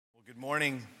Good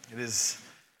morning. It is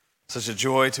such a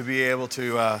joy to be able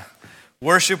to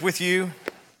worship with you.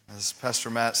 As Pastor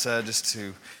Matt said, just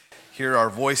to hear our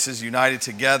voices united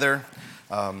together.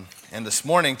 And this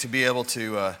morning to be able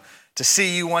to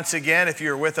see you once again. If you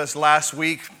were with us last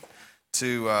week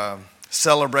to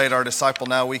celebrate our Disciple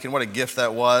Now week, and what a gift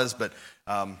that was. But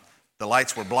the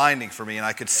lights were blinding for me, and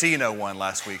I could see no one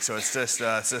last week. So it's just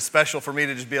it's special for me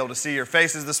to just be able to see your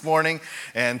faces this morning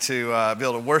and to be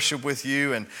able to worship with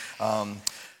you and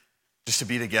just to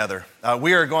be together.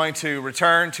 We are going to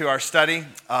return to our study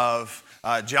of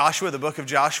Joshua, the book of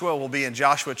Joshua. We'll be in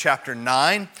Joshua chapter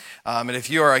 9. And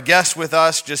if you are a guest with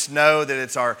us, just know that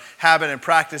it's our habit and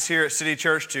practice here at City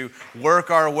Church to work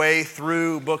our way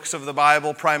through books of the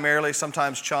Bible, primarily,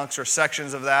 sometimes chunks or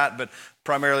sections of that, but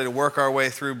primarily to work our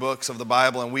way through books of the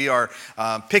Bible. And we are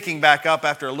picking back up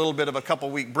after a little bit of a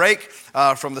couple-week break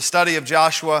from the study of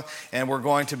Joshua, and we're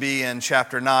going to be in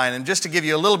chapter 9. And just to give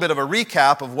you a little bit of a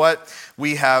recap of what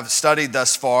we have studied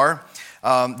thus far,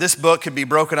 this book could be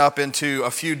broken up into a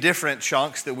few different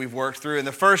chunks that we've worked through. And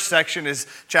the first section is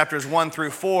chapters 1 through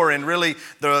 4, and really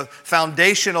the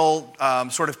foundational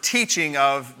sort of teaching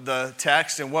of the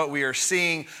text and what we are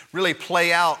seeing really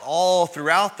play out all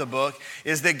throughout the book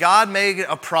is that God made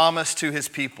a promise to his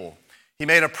people. He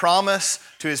made a promise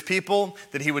to his people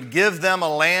that he would give them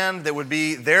a land that would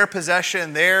be their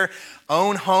possession, their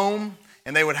own home.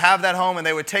 And they would have that home and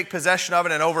they would take possession of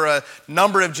it. And over a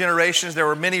number of generations, there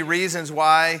were many reasons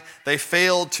why they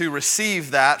failed to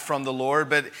receive that from the Lord.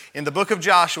 But in the book of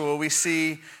Joshua, we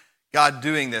see God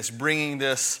doing this, bringing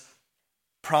this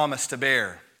promise to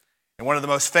bear. And one of the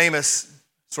most famous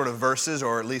sort of verses,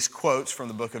 or at least quotes from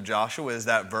the book of Joshua, is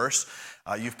that verse.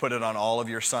 You've put it on all of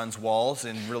your son's walls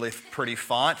in really pretty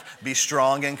font. Be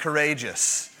strong and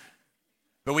courageous.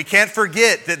 But we can't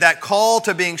forget that that call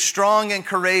to being strong and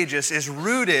courageous is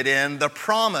rooted in the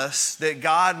promise that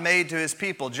God made to his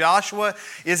people. Joshua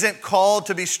isn't called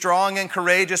to be strong and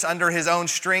courageous under his own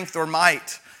strength or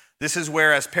might. This is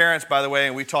where, as parents, by the way,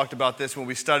 and we talked about this when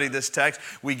we studied this text,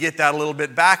 we get that a little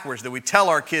bit backwards, that we tell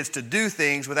our kids to do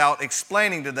things without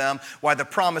explaining to them why the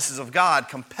promises of God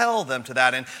compel them to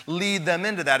that and lead them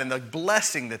into that and the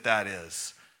blessing that that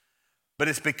is. But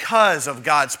it's because of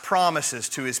God's promises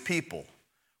to his people,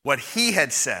 what he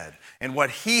had said and what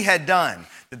he had done,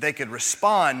 that they could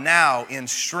respond now in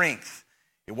strength.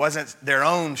 It wasn't their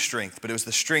own strength, but it was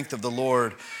the strength of the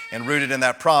Lord and rooted in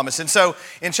that promise. And so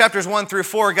in chapters 1 through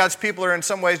 4, God's people are in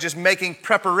some ways just making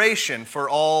preparation for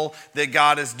all that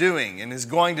God is doing and is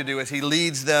going to do as he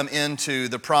leads them into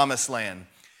the promised land.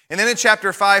 And then in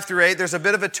chapter 5 through 8, there's a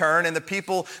bit of a turn, and the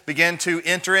people begin to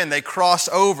enter in. They cross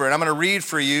over. And I'm going to read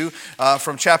for you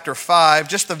from chapter 5,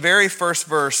 just the very first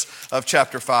verse of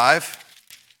chapter 5,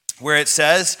 where it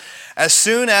says, "As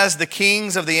soon as the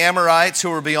kings of the Amorites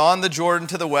who were beyond the Jordan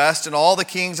to the west, and all the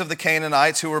kings of the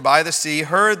Canaanites who were by the sea,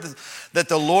 heard that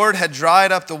the Lord had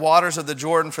dried up the waters of the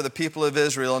Jordan for the people of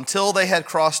Israel until they had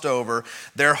crossed over,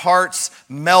 their hearts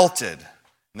melted.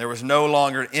 And there was no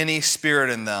longer any spirit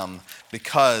in them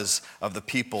because of the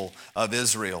people of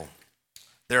Israel."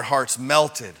 Their hearts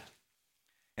melted.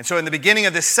 And so in the beginning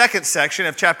of this second section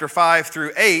of chapter 5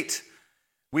 through 8,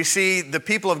 we see the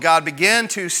people of God begin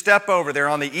to step over. They're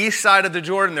on the east side of the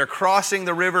Jordan. They're crossing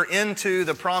the river into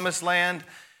the promised land.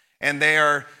 And they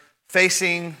are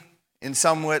facing in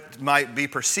somewhat might be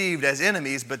perceived as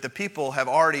enemies, but the people have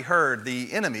already heard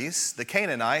the enemies, the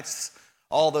Canaanites,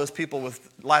 all those people with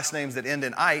last names that end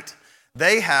in "ite,"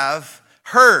 they have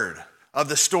heard of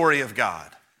the story of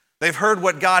God. They've heard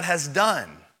what God has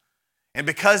done. And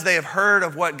because they have heard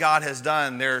of what God has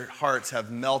done, their hearts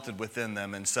have melted within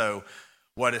them. And so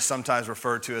what is sometimes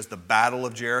referred to as the Battle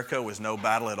of Jericho was no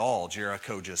battle at all.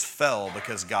 Jericho just fell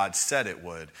because God said it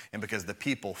would, and because the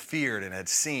people feared and had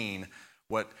seen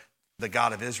what the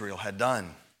God of Israel had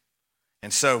done.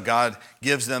 And so God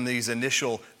gives them these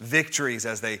initial victories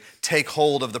as they take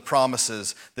hold of the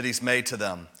promises that he's made to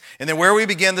them. And then where we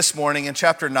begin this morning in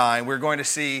chapter 9, we're going to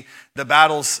see the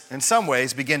battles in some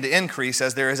ways begin to increase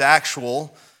as there is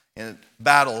actual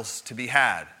battles to be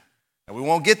had. And we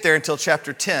won't get there until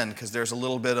chapter 10 because there's a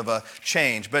little bit of a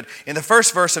change. But in the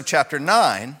first verse of chapter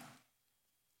 9,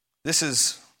 this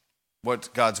is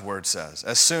what God's word says.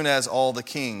 "As soon as all the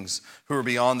kings who were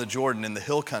beyond the Jordan in the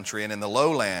hill country and in the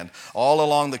lowland, all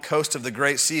along the coast of the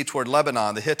great sea toward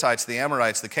Lebanon, the Hittites, the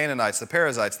Amorites, the Canaanites, the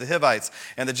Perizzites, the Hivites,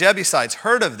 and the Jebusites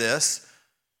heard of this,"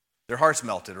 their hearts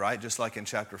melted, right? Just like in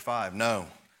chapter 5. No.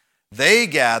 "They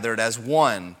gathered as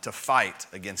one to fight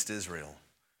against Israel."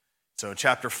 So in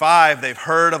chapter 5, they've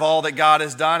heard of all that God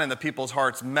has done and the people's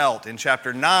hearts melt. In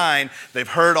chapter 9, they've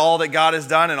heard all that God has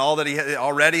done and all that he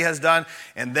already has done,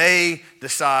 and they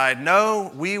decide,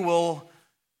 no, we will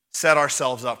set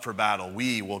ourselves up for battle.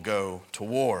 We will go to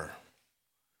war.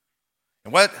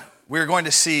 And what we're going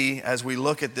to see as we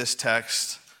look at this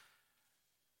text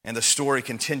and the story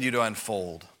continue to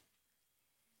unfold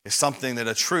is something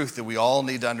a truth that we all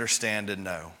need to understand and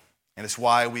know. And it's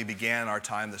why we began our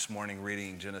time this morning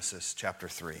reading Genesis chapter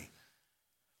 3.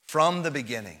 From the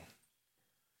beginning,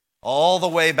 all the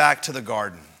way back to the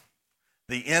garden,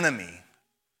 the enemy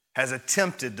has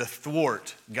attempted to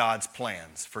thwart God's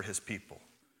plans for his people,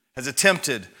 has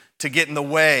attempted to get in the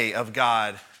way of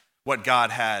God, what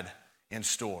God had in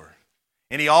store.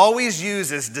 And he always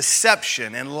uses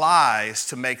deception and lies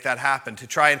to make that happen, to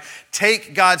try and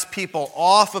take God's people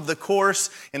off of the course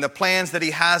and the plans that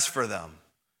he has for them.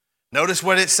 Notice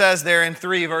what it says there in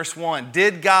 3 verse 1.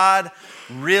 Did God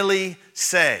really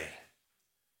say?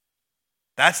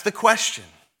 That's the question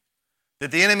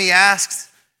that the enemy asks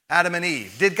Adam and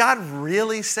Eve. Did God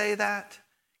really say that?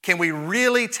 Can we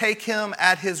really take him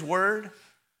at his word?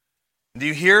 Do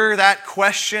you hear that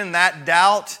question, that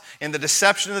doubt, and the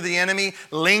deception of the enemy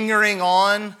lingering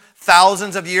on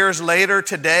thousands of years later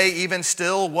today, even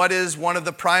still? What is one of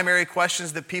the primary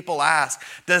questions that people ask?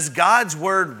 Does God's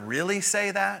word really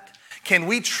say that? Can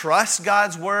we trust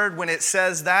God's word when it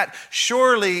says that?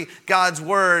 Surely God's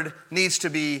word needs to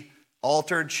be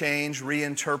altered, changed,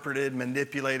 reinterpreted,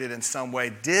 manipulated in some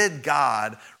way. Did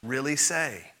God really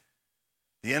say?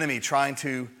 The enemy trying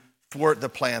to thwart the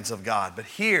plans of God. But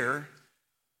here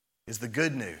is the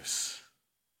good news.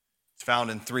 It's found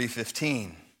in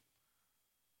 3:15,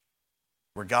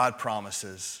 where God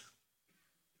promises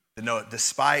that no,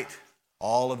 despite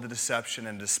all of the deception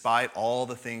and despite all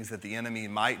the things that the enemy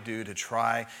might do to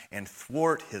try and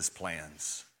thwart his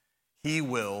plans, he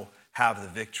will have the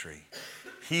victory.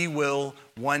 He will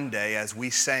one day, as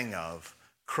we sang of,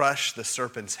 crush the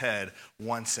serpent's head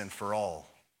once and for all.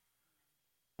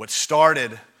 What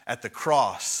started at the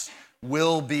cross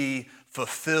will be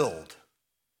fulfilled,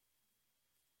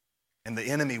 and the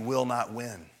enemy will not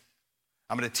win.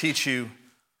 I'm going to teach you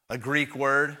a Greek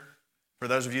word. For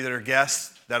those of you that are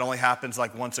guests, that only happens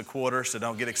like once a quarter, so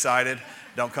don't get excited.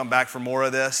 Don't come back for more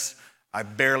of this. I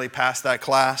barely passed that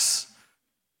class.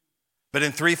 But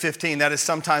in 3:15, that is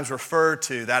sometimes referred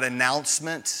to, that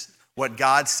announcement, what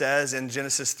God says in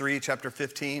Genesis 3, chapter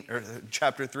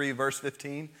 3, verse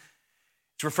 15.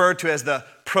 It's referred to as the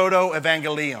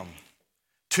proto-evangelium.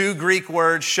 Two Greek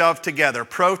words shoved together,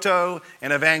 proto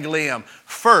and evangelium.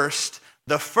 First,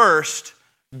 the first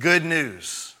good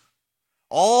news.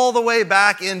 All the way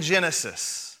back in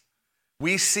Genesis,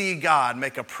 we see God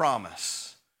make a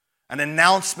promise, an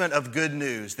announcement of good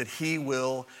news that he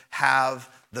will have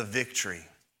the victory.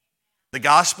 The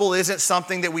gospel isn't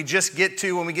something that we just get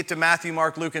to when we get to Matthew,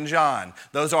 Mark, Luke, and John.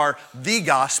 Those are the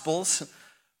gospels,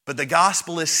 but the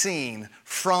gospel is seen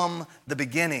from the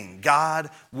beginning. God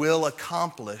will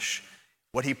accomplish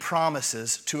what he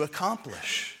promises to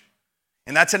accomplish.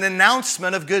 And that's an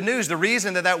announcement of good news. The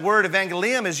reason that word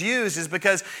evangelium is used is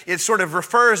because it sort of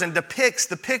refers and depicts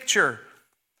the picture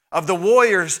of the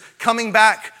warriors coming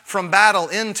back from battle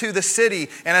into the city.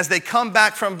 And as they come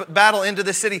back from battle into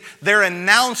the city, they're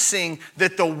announcing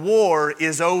that the war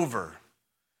is over.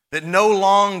 That no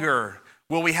longer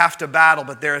will we have to battle,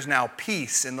 but there is now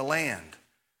peace in the land.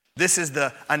 This is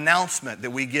the announcement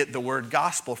that we get the word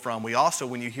gospel from. We also,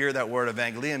 when you hear that word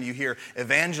evangelium, you hear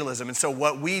evangelism. And so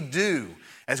what we do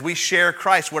as we share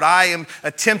Christ, what I am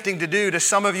attempting to do to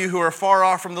some of you who are far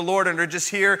off from the Lord and are just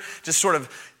here, just sort of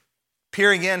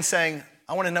peering in saying,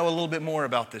 I want to know a little bit more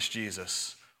about this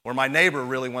Jesus. Or my neighbor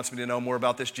really wants me to know more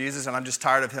about this Jesus, and I'm just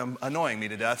tired of him annoying me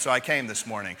to death, so I came this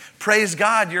morning. Praise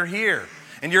God, you're here.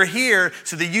 And you're here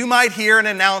so that you might hear an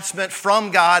announcement from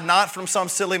God, not from some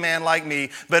silly man like me,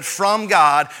 but from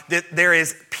God, that there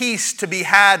is peace to be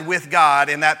had with God,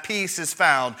 and that peace is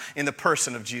found in the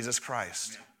person of Jesus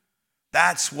Christ.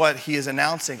 That's what he is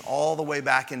announcing all the way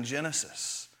back in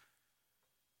Genesis.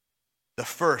 The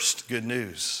first good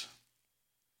news.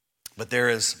 But there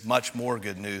is much more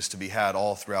good news to be had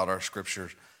all throughout our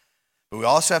scriptures. But we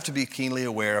also have to be keenly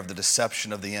aware of the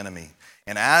deception of the enemy.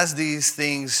 And as these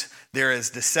things, there is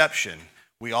deception,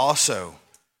 we also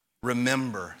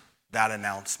remember that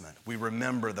announcement. We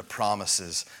remember the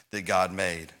promises that God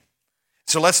made.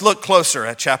 So let's look closer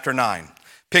at chapter 9.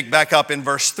 Pick back up in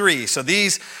verse 3. So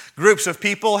these groups of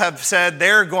people have said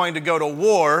they're going to go to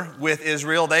war with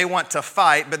Israel. They want to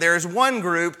fight, but there is one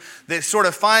group that sort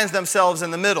of finds themselves in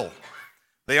the middle.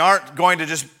 They aren't going to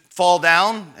just fall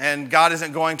down and God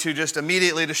isn't going to just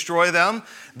immediately destroy them.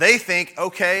 They think,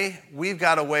 okay, we've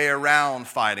got a way around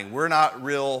fighting. We're not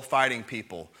real fighting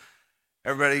people.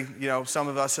 Everybody, some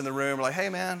of us in the room are like, hey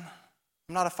man,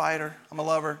 I'm not a fighter. I'm a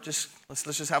lover. Let's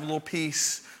just have a little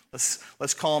peace.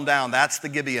 Let's calm down. That's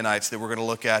the Gibeonites that we're going to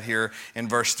look at here in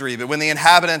verse 3. But when the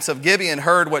inhabitants of Gibeon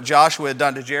heard what Joshua had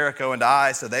done to Jericho and to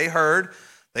Ai, so they heard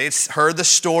the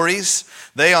stories.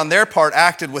 They on their part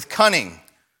acted with cunning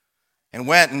and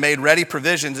went and made ready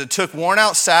provisions and took worn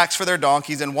out sacks for their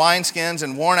donkeys and wineskins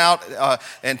and worn out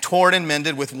and torn and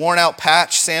mended with worn out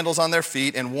patched sandals on their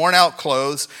feet and worn out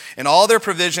clothes. And all their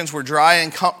provisions were dry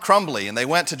and crumbly. And they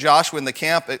went to Joshua in the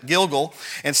camp at Gilgal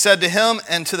and said to him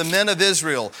and to the men of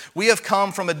Israel, we have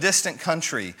come from a distant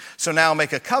country, so now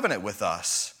make a covenant with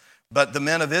us. But the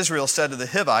men of Israel said to the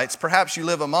Hivites, perhaps you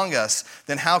live among us,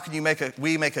 then how can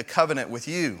we make a covenant with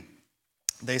you?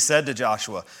 They said to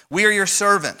Joshua, we are your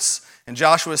servants. And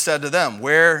Joshua said to them,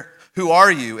 who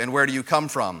are you and where do you come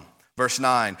from? Verse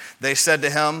 9, they said to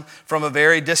him, from a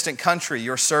very distant country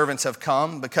your servants have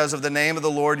come because of the name of the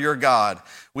Lord your God.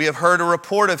 We have heard a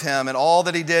report of him and all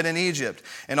that he did in Egypt,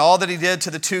 and all that he did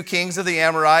to the 2 kings of the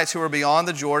Amorites who were beyond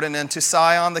the Jordan, and to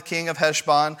Sihon the king of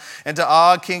Heshbon, and to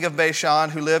Og king of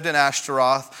Bashan who lived in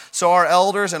Ashtaroth. So our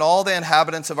elders and all the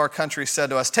inhabitants of our country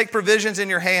said to us, take provisions in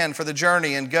your hand for the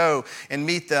journey and go and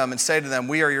meet them and say to them,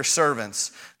 we are your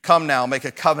servants. Come now, make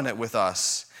a covenant with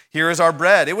us. Here is our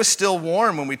bread. It was still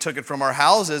warm when we took it from our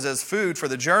houses as food for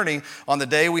the journey on the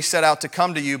day we set out to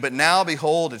come to you, but now,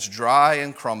 behold, it's dry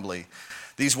and crumbly.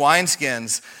 These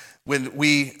wineskins, when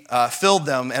we filled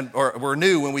them, or were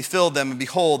new when we filled them, and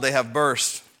behold, they have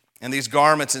burst. And these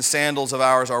garments and sandals of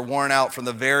ours are worn out from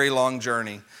the very long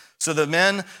journey. So the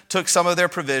men took some of their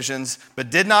provisions, but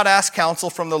did not ask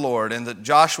counsel from the Lord. And that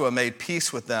Joshua made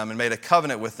peace with them and made a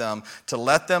covenant with them to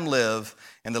let them live.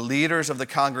 And the leaders of the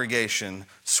congregation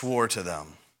swore to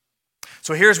them.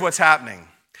 So here's what's happening.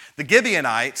 The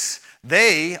Gibeonites,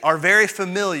 they are very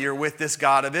familiar with this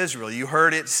God of Israel. You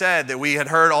heard it said that we had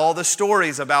heard all the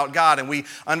stories about God, and we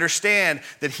understand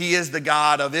that he is the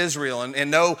God of Israel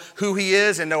and know who he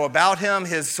is and know about him.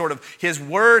 His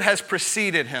word has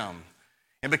preceded him.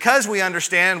 And because we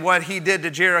understand what he did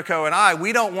to Jericho and Ai,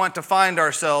 we don't want to find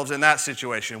ourselves in that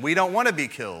situation. We don't want to be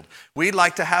killed. We'd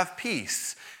like to have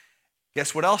peace.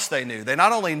 Guess what else they knew? They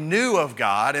not only knew of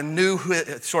God and knew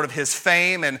sort of his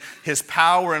fame and his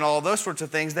power and all those sorts of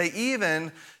things, they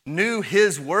even knew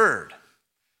his word.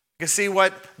 You see,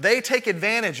 what they take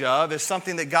advantage of is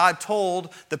something that God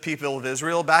told the people of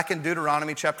Israel back in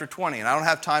Deuteronomy chapter 20. And I don't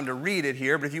have time to read it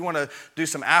here, but if you want to do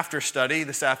some after study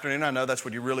this afternoon, I know that's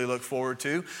what you really look forward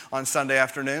to on Sunday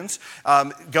afternoons,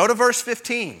 go to verse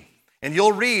 15. And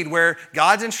you'll read where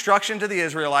God's instruction to the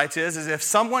Israelites is if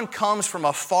someone comes from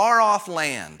a far off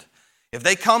land, if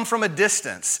they come from a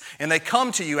distance and they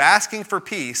come to you asking for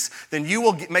peace, then you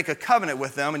will make a covenant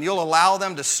with them and you'll allow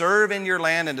them to serve in your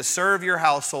land and to serve your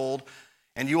household,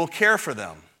 and you will care for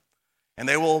them. And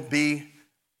they will be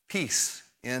peace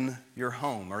in your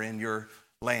home or in your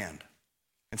land.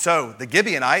 And so the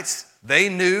Gibeonites, they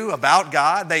knew about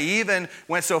God. They even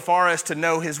went so far as to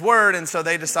know his word. And so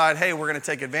they decide, hey, we're going to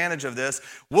take advantage of this.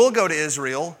 We'll go to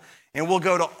Israel and we'll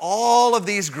go to all of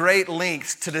these great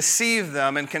lengths to deceive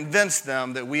them and convince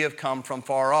them that we have come from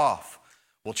far off.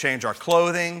 We'll change our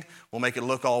clothing. We'll make it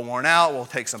look all worn out. We'll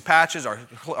take some patches,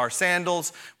 our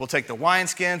sandals. We'll take the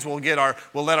wineskins.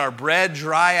 We'll let our bread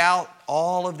dry out.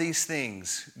 All of these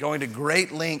things, going to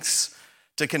great lengths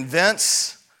to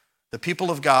convince the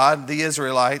people of God, the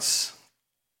Israelites,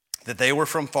 that they were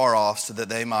from far off so that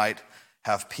they might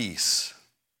have peace.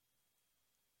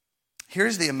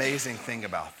 Here's the amazing thing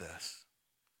about this.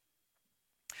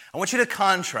 I want you to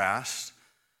contrast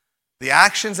the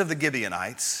actions of the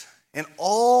Gibeonites and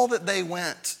all that they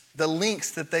went, the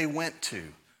lengths that they went to,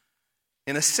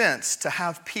 in a sense, to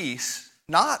have peace,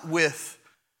 not with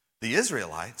the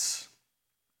Israelites.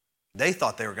 They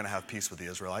thought they were going to have peace with the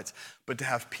Israelites, but to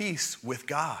have peace with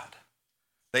God.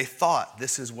 They thought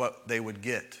this is what they would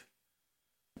get.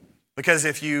 Because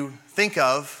if you think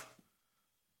of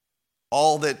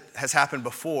all that has happened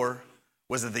before,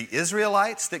 was it the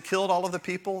Israelites that killed all of the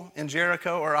people in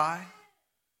Jericho or Ai?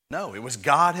 No, it was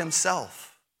God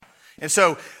himself. And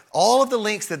so all of the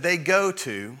lengths that they go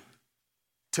to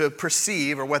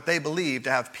perceive, or what they believe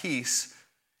to have peace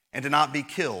and to not be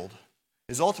killed,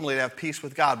 is ultimately to have peace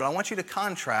with God. But I want you to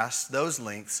contrast those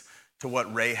lengths to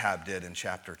what Rahab did in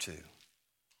chapter 2.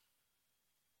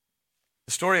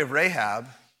 The story of Rahab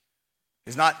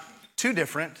is not too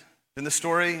different than the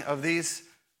story of these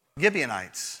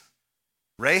Gibeonites.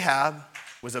 Rahab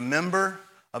was a member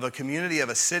of a community of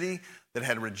a city that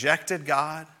had rejected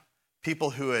God,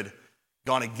 people who had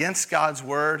gone against God's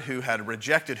word, who had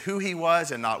rejected who he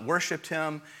was and not worshiped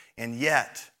him. And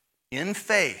yet, in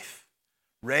faith,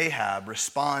 Rahab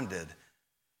responded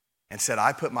and said,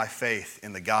 I put my faith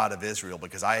in the God of Israel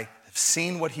because I have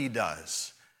seen what he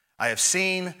does. I have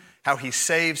seen how he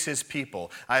saves his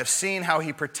people. I have seen how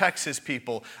he protects his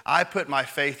people. I put my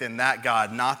faith in that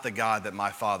God, not the God that my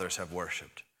fathers have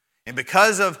worshiped. And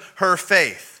because of her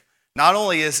faith, not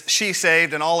only is she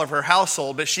saved and all of her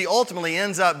household, but she ultimately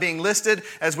ends up being listed,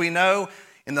 as we know,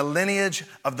 in the lineage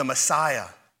of the Messiah.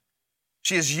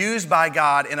 She is used by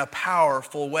God in a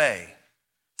powerful way,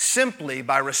 simply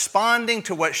by responding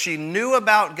to what she knew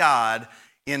about God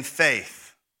in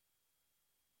faith.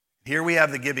 Here we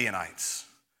have the Gibeonites.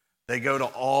 They go to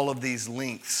all of these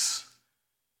lengths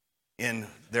in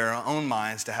their own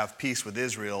minds to have peace with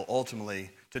Israel, ultimately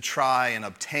to try and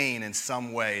obtain in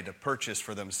some way to purchase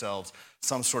for themselves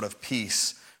some sort of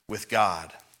peace with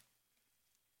God.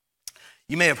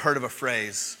 You may have heard of a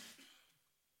phrase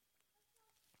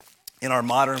in our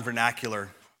modern vernacular,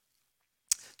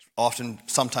 often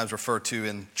sometimes referred to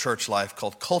in church life,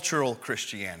 called cultural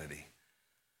Christianity.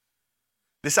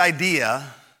 This idea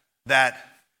that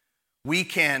we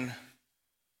can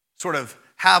sort of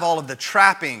have all of the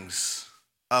trappings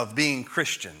of being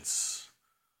Christians,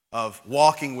 of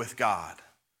walking with God,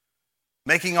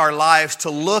 making our lives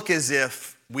to look as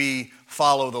if we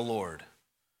follow the Lord.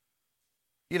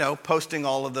 You know, posting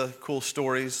all of the cool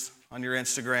stories on your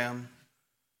Instagram,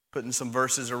 putting some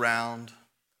verses around,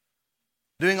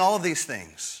 doing all of these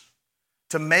things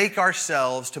to make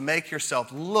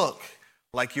yourself look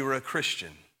like you were a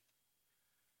Christian.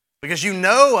 Because you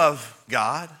know of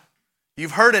God,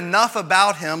 you've heard enough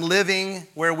about him living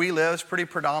where we live. It's pretty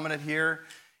predominant here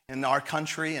in our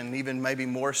country and even maybe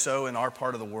more so in our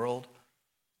part of the world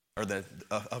or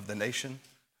of the nation.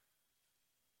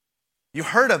 You've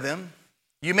heard of him.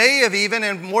 You may have even,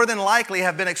 and more than likely,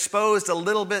 have been exposed a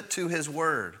little bit to his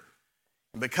word.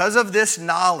 And because of this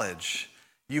knowledge,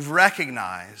 you've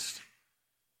recognized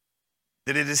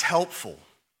that it is helpful,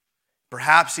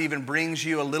 perhaps even brings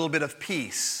you a little bit of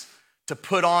peace to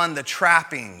put on the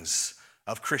trappings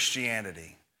of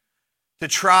Christianity, to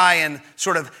try and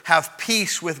sort of have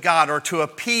peace with God or to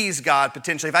appease God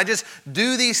potentially. If I just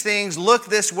do these things, look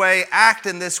this way, act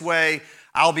in this way,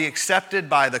 I'll be accepted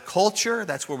by the culture.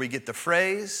 That's where we get the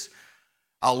phrase.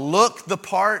 I'll look the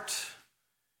part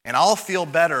and I'll feel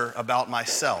better about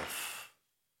myself.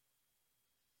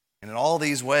 And in all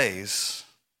these ways,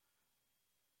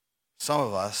 some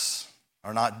of us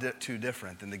are not too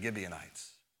different than the Gibeonites.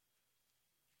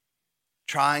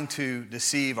 Trying to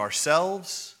deceive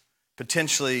ourselves,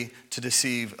 potentially to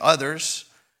deceive others,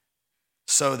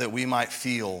 so that we might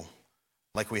feel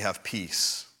like we have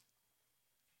peace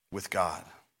with God.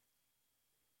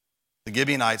 The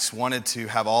Gibeonites wanted to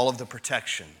have all of the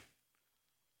protection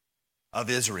of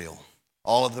Israel,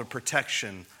 all of the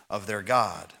protection of their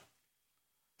God,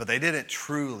 but they didn't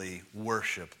truly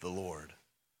worship the Lord.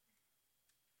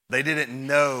 They didn't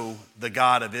know the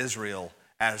God of Israel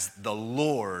as the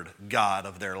Lord God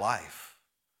of their life.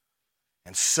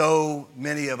 And so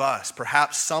many of us,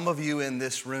 perhaps some of you in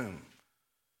this room,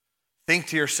 think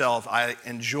to yourself, I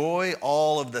enjoy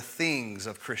all of the things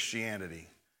of Christianity.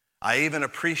 I even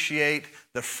appreciate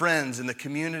the friends and the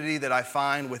community that I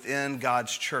find within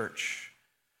God's church.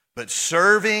 But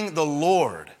serving the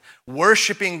Lord,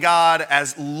 worshiping God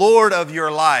as Lord of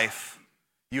your life,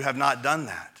 you have not done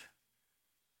that.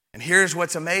 And here's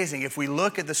what's amazing. If we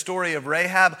look at the story of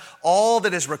Rahab, all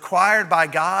that is required by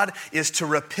God is to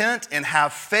repent and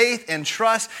have faith and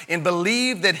trust and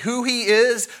believe that who he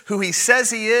is, who he says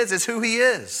he is who he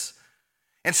is.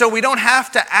 And so we don't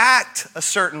have to act a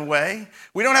certain way.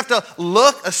 We don't have to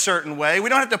look a certain way. We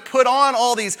don't have to put on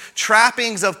all these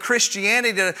trappings of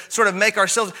Christianity to sort of make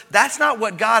ourselves. That's not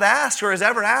what God asks or is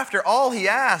ever after. All he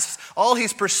asks, all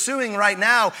he's pursuing right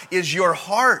now is your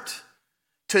heart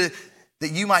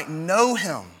that you might know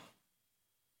him.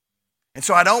 And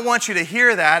so I don't want you to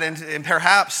hear that and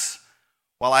perhaps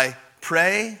while I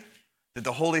pray that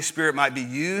the Holy Spirit might be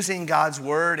using God's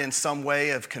word in some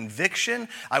way of conviction,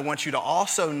 I want you to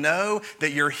also know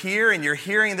that you're here and you're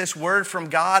hearing this word from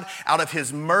God out of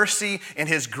his mercy and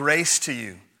his grace to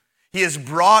you. He has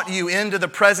brought you into the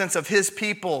presence of his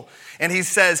people and he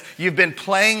says, you've been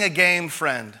playing a game,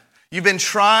 friend. You've been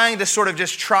trying to sort of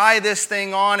just try this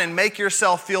thing on and make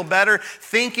yourself feel better,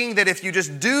 thinking that if you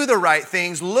just do the right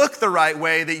things, look the right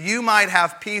way, that you might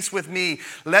have peace with me.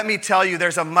 Let me tell you,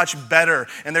 there's a much better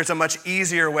and there's a much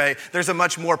easier way. There's a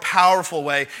much more powerful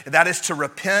way. And that is to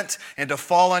repent and to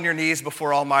fall on your knees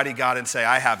before Almighty God and say,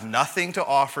 I have nothing to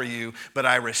offer you, but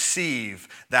I receive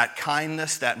that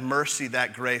kindness, that mercy,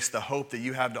 that grace, the hope that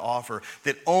you have to offer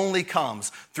that only comes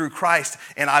through Christ.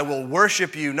 And I will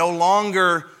worship you no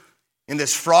longer in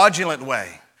this fraudulent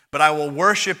way, but I will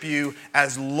worship you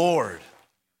as Lord.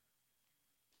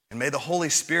 And may the Holy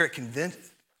Spirit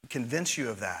convince you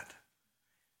of that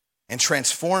and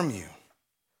transform you.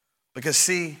 Because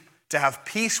see, to have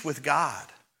peace with God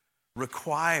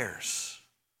requires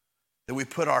that we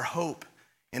put our hope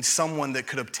in someone that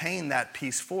could obtain that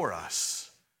peace for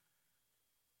us.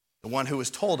 The one who was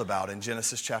told about in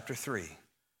Genesis chapter 3,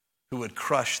 who would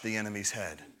crush the enemy's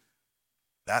head.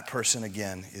 That person,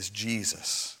 again, is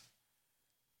Jesus.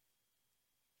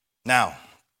 Now,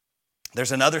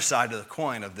 there's another side of the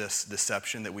coin of this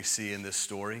deception that we see in this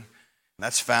story, and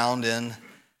that's found in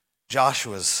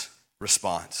Joshua's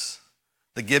response.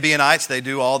 The Gibeonites, they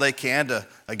do all they can to,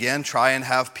 again, try and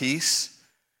have peace.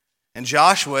 And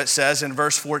Joshua, it says in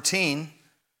verse 14,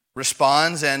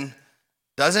 responds and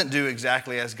doesn't do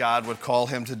exactly as God would call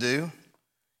him to do.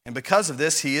 And because of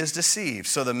this, he is deceived.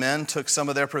 So the men took some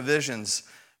of their provisions,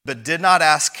 but did not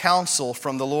ask counsel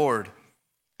from the Lord.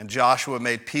 And Joshua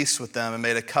made peace with them and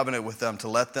made a covenant with them to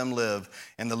let them live.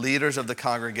 And the leaders of the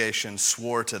congregation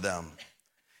swore to them.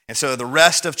 And so the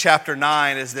rest of chapter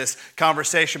 9 is this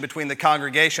conversation between the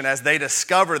congregation as they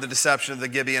discover the deception of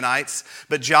the Gibeonites.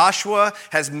 But Joshua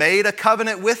has made a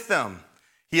covenant with them.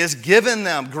 He has given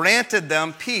them, granted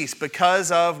them peace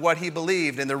because of what he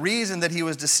believed. And the reason that he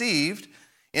was deceived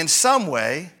in some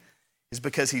way is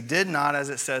because he did not, as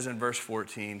it says in verse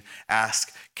 14,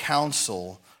 ask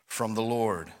counsel from the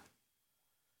Lord.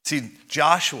 See,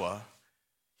 Joshua,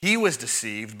 he was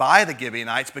deceived by the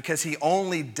Gibeonites because he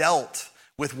only dealt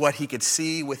with what he could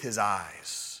see with his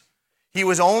eyes. He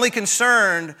was only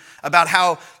concerned about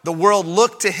how the world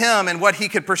looked to him and what he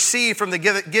could perceive from the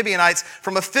Gibeonites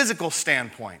from a physical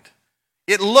standpoint.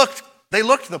 They looked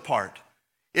the part.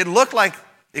 It looked like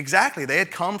exactly they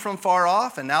had come from far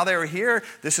off and now they were here.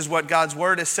 This is what God's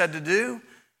word is said to do.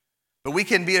 But we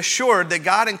can be assured that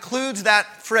God includes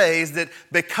that phrase that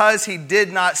because he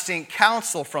did not seek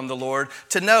counsel from the Lord,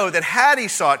 to know that had he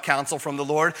sought counsel from the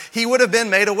Lord, he would have been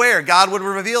made aware. God would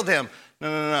have revealed to him,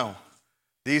 no.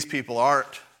 These people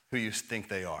aren't who you think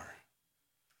they are.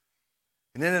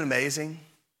 Isn't it amazing?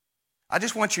 I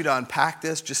just want you to unpack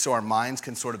this just so our minds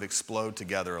can sort of explode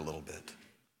together a little bit.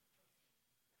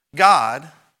 God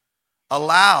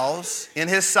allows, in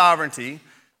his sovereignty,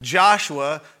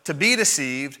 Joshua to be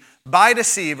deceived by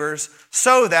deceivers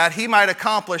so that he might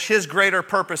accomplish his greater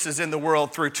purposes in the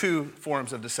world through two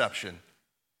forms of deception.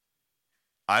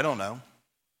 I don't know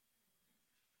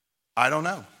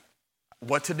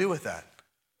what to do with that,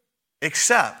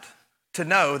 except to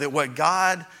know that what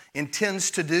God intends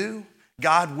to do,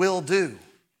 God will do.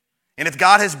 And if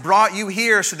God has brought you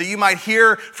here so that you might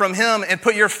hear from him and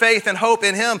put your faith and hope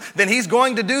in him, then he's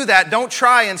going to do that. Don't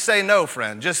try and say no,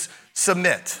 friend. Just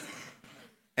submit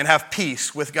and have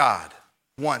peace with God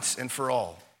once and for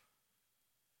all.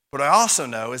 What I also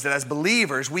know is that as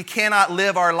believers, we cannot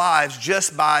live our lives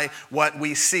just by what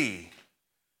we see.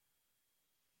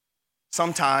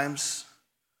 Sometimes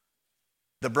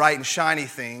the bright and shiny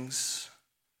things,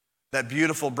 that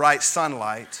beautiful bright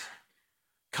sunlight,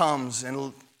 comes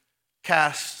and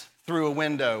casts through a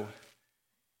window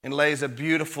and lays a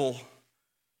beautiful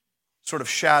sort of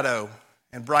shadow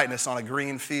and brightness on a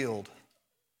green field.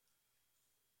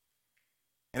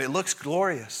 And it looks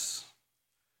glorious.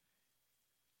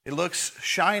 It looks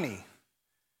shiny.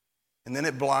 And then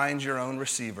it blinds your own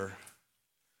receiver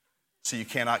so you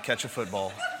cannot catch a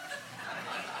football.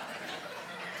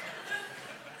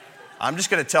 I'm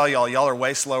just going to tell y'all are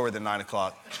way slower than 9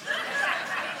 o'clock.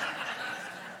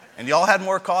 And y'all had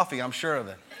more coffee, I'm sure of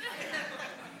it.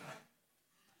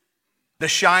 The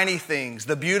shiny things,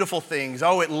 the beautiful things,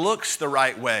 it looks the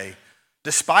right way,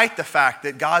 despite the fact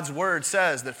that God's word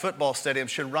says that football stadiums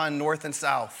should run north and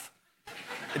south.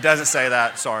 It doesn't say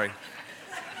that, sorry.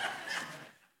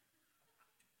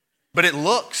 But it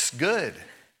looks good.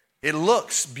 It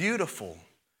looks beautiful.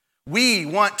 We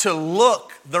want to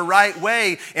look the right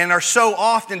way and are so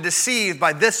often deceived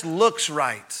by this looks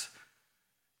right.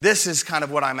 This is kind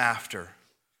of what I'm after.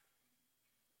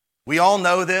 We all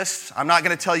know this. I'm not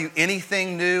going to tell you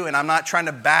anything new, and I'm not trying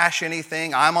to bash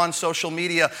anything. I'm on social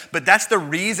media, but that's the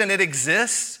reason it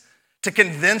exists, to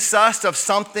convince us of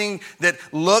something that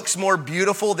looks more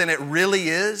beautiful than it really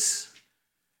is?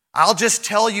 I'll just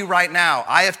tell you right now,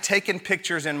 I have taken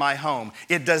pictures in my home.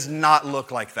 It does not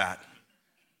look like that.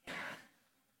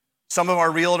 Some of our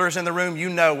realtors in the room, you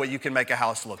know what you can make a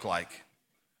house look like.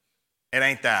 It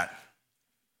ain't that.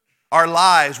 Our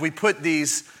lives, we put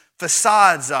these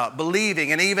facades up,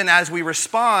 believing, and even as we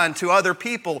respond to other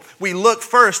people, we look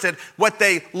first at what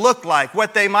they look like,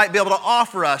 what they might be able to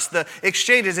offer us, the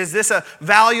exchanges. Is this a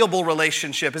valuable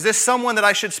relationship? Is this someone that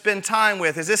I should spend time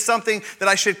with? Is this something that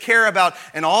I should care about?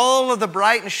 And all of the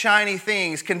bright and shiny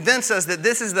things convince us that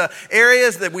this is the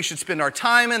areas that we should spend our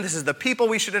time in. This is the people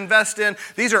we should invest in.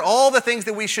 These are all the things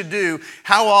that we should do.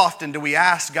 How often do we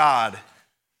ask God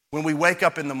when we wake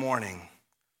up in the morning,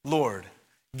 Lord,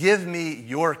 give me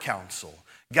your counsel.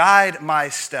 Guide my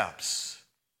steps.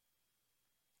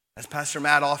 As Pastor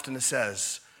Matt often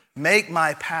says, make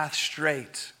my path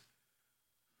straight.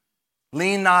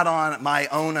 Lean not on my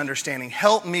own understanding.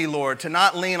 Help me, Lord, to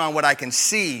not lean on what I can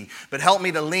see, but help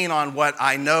me to lean on what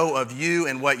I know of you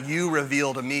and what you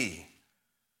reveal to me.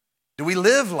 Do we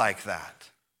live like that?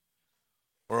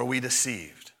 Or are we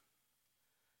deceived?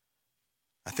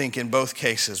 I think in both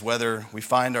cases, whether we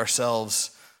find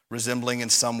ourselves resembling in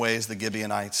some ways the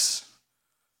Gibeonites,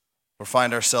 or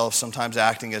find ourselves sometimes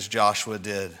acting as Joshua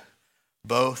did,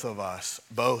 both of us,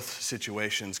 both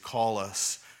situations call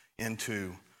us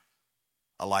into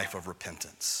a life of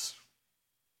repentance.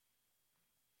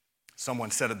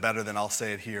 Someone said it better than I'll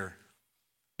say it here,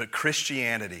 but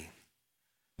Christianity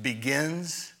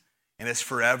begins and is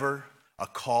forever a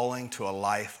calling to a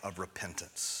life of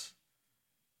repentance.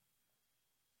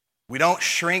 We don't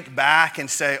shrink back and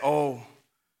say, oh,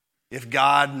 if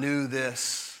God knew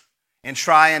this, and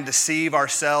try and deceive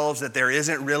ourselves that there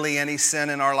isn't really any sin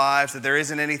in our lives, that there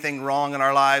isn't anything wrong in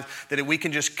our lives, that we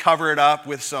can just cover it up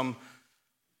with some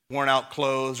worn out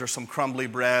clothes or some crumbly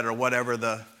bread or whatever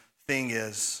the thing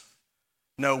is.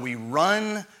 No, we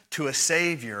run to a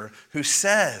Savior who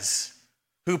says,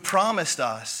 who promised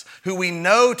us, who we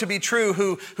know to be true,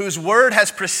 whose word has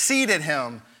preceded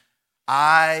him.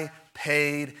 I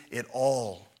paid it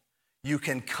all. You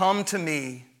can come to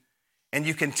me and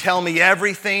you can tell me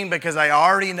everything because I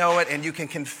already know it, and you can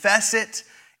confess it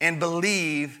and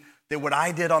believe that what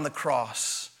I did on the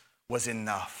cross was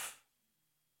enough.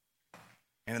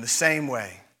 And in the same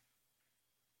way,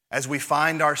 as we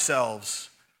find ourselves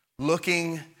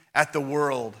looking at the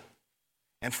world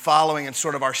and following and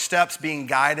sort of our steps being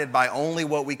guided by only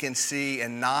what we can see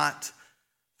and not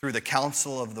through the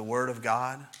counsel of the Word of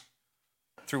God,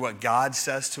 through what God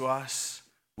says to us,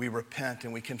 we repent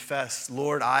and we confess,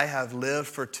 Lord, I have lived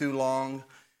for too long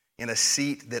in a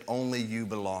seat that only you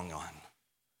belong on.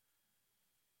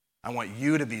 I want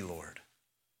you to be Lord.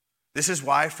 This is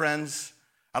why, friends,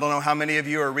 I don't know how many of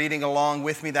you are reading along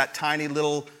with me that tiny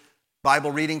little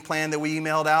Bible reading plan that we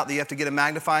emailed out that you have to get a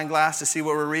magnifying glass to see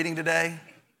what we're reading today.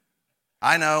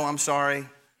 I know, I'm sorry.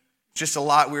 It's just a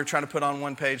lot we were trying to put on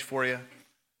one page for you.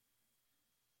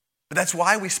 But that's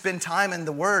why we spend time in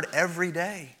the Word every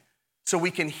day. So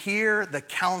we can hear the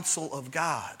counsel of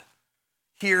God,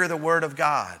 hear the word of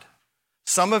God.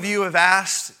 Some of you have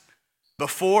asked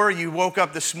before you woke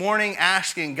up this morning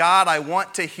asking, God, I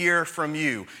want to hear from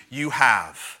you. You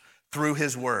have, through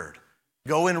his word.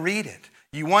 Go and read it.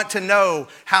 You want to know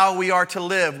how we are to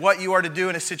live, what you are to do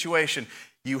in a situation.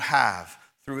 You have,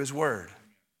 through his word.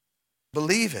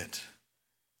 Believe it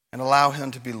and allow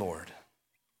him to be Lord.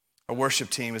 Our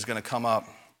worship team is going to come up.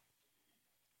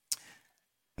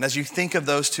 And as you think of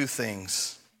those two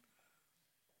things,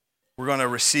 we're going to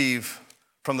receive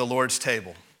from the Lord's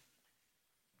table.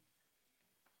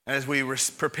 And as we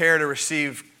prepare to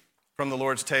receive from the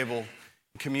Lord's table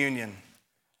communion,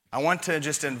 I want to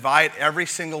just invite every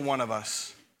single one of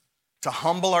us to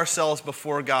humble ourselves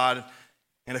before God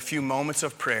in a few moments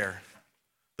of prayer.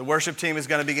 The worship team is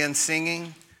going to begin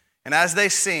singing, and as they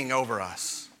sing over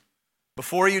us,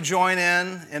 before you join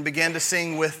in and begin to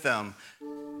sing with them,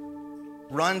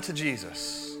 run to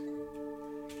Jesus.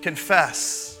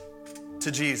 Confess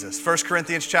to Jesus. 1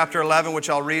 Corinthians chapter 11, which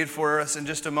I'll read for us in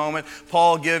just a moment.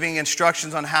 Paul giving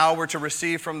instructions on how we're to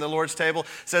receive from the Lord's table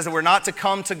says that we're not to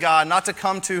come to God, not to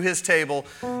come to his table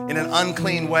in an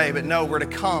unclean way, but no, we're to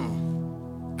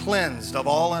come cleansed of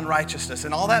all unrighteousness.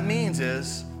 And all that means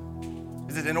is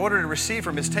that in order to receive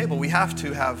from his table, we have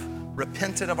to have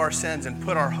repented of our sins and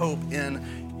put our hope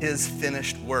in his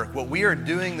finished work. What we are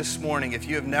doing this morning, if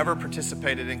you have never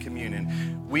participated in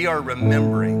communion, we are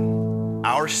remembering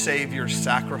our Savior's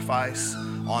sacrifice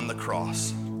on the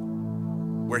cross,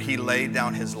 where he laid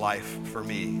down his life for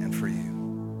me and for you.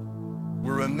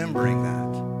 We're remembering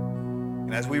that.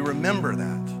 And as we remember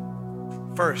that,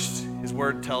 First, his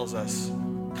word tells us,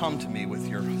 come to me with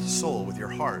your soul, with your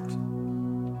heart,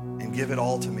 and give it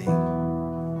all to me.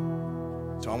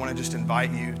 So I want to just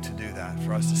invite you to do that,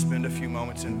 for us to spend a few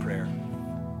moments in prayer.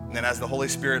 And then as the Holy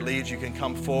Spirit leads, you can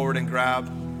come forward and grab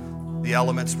the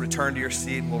elements, return to your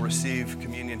seat, we'll receive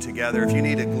communion together. If you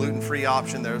need a gluten-free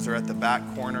option, those are at the back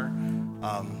corner.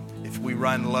 If we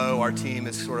run low, our team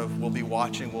is we'll be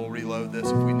watching, we'll reload this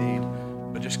if we need.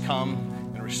 But just come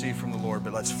and receive from the Lord.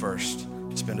 But let's first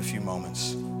spend a few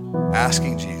moments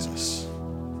asking Jesus,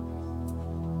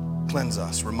 cleanse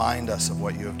us, remind us of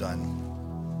what you have done.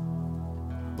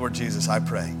 Lord Jesus, I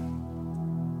pray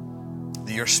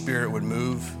that your Spirit would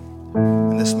move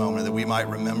in this moment, that we might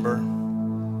remember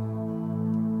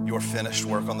your finished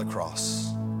work on the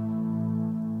cross.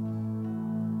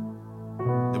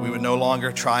 That we would no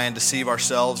longer try and deceive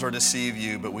ourselves or deceive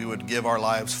you, but we would give our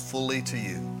lives fully to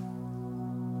you.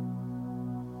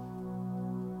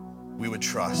 We would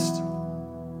trust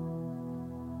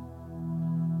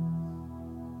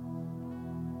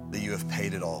that you have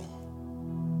paid it all.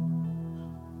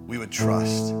 We would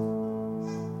trust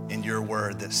in your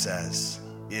word that says,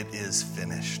 it is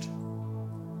finished.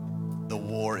 The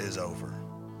war is over.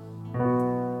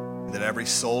 And that every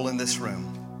soul in this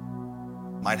room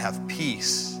might have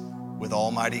peace with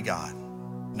Almighty God,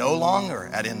 no longer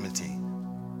at enmity,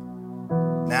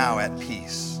 now at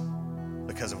peace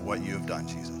because of what you have done,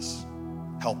 Jesus.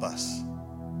 Help us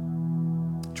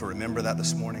to remember that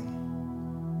this morning.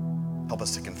 Help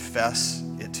us to confess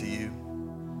it to you.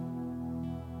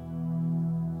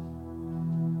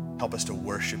 Help us to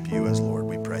worship you as Lord,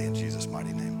 we pray in Jesus'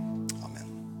 mighty name. Amen.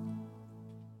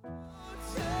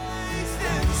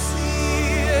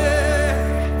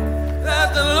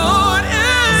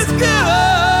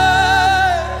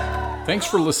 Thanks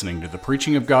for listening to the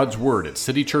preaching of God's Word at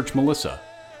City Church Melissa.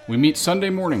 We meet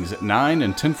Sunday mornings at 9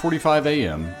 and 10:45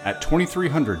 a.m. at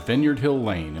 2300 Vineyard Hill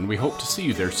Lane, and we hope to see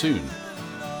you there soon.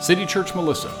 City Church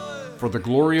Melissa, for the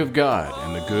glory of God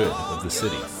and the good of the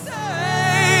city.